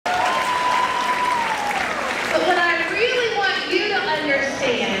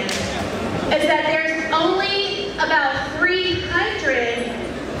that there's only about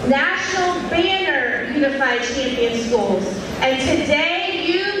 300 National Banner Unified Champion schools. And today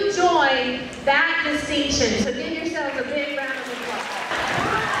you join that distinction. So give yourselves a big round of applause.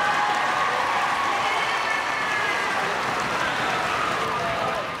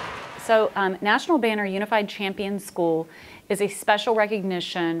 So National Banner Unified Champion School is a special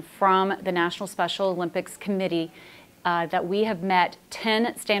recognition from the National Special Olympics Committee that we have met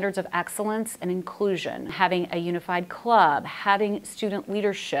 10 standards of excellence and inclusion, having a unified club, having student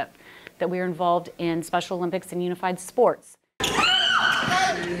leadership, that we are involved in Special Olympics and unified sports.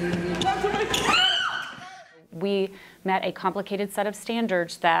 We met a complicated set of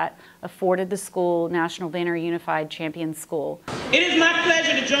standards that afforded the school National Banner Unified Champion School. It is my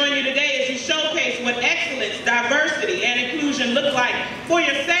pleasure to join you today as you showcase what excellence, diversity, and inclusion look like for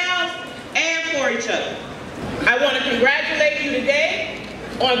yourselves and for each other. I want to congratulate you today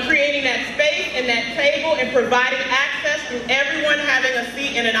on creating that space and that table and providing access to everyone having a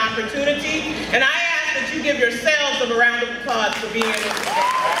seat and an opportunity. And I ask that you give yourselves a round of applause for being able to do.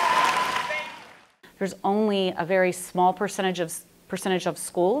 There's only a very small percentage of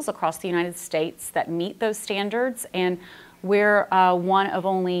schools across the United States that meet those standards, and we're one of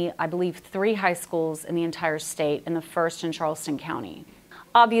only, I believe, 3 high schools in the entire state, and the first in Charleston County.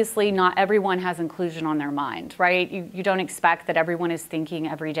 Obviously, not everyone has inclusion on their mind, right? You don't expect that everyone is thinking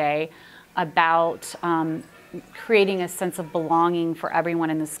every day about creating a sense of belonging for everyone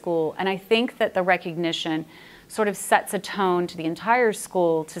in the school. And I think that the recognition sort of sets a tone to the entire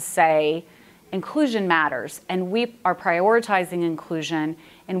school to say, inclusion matters, and we are prioritizing inclusion,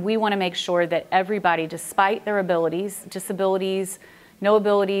 and we want to make sure that everybody, despite their abilities, disabilities, no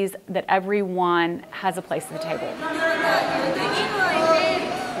abilities, that everyone has a place at the table.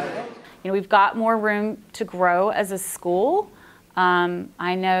 You know, we've got more room to grow as a school.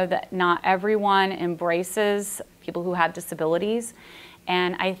 I know that not everyone embraces people who have disabilities,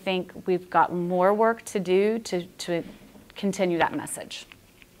 and I think we've got more work to do to continue that message.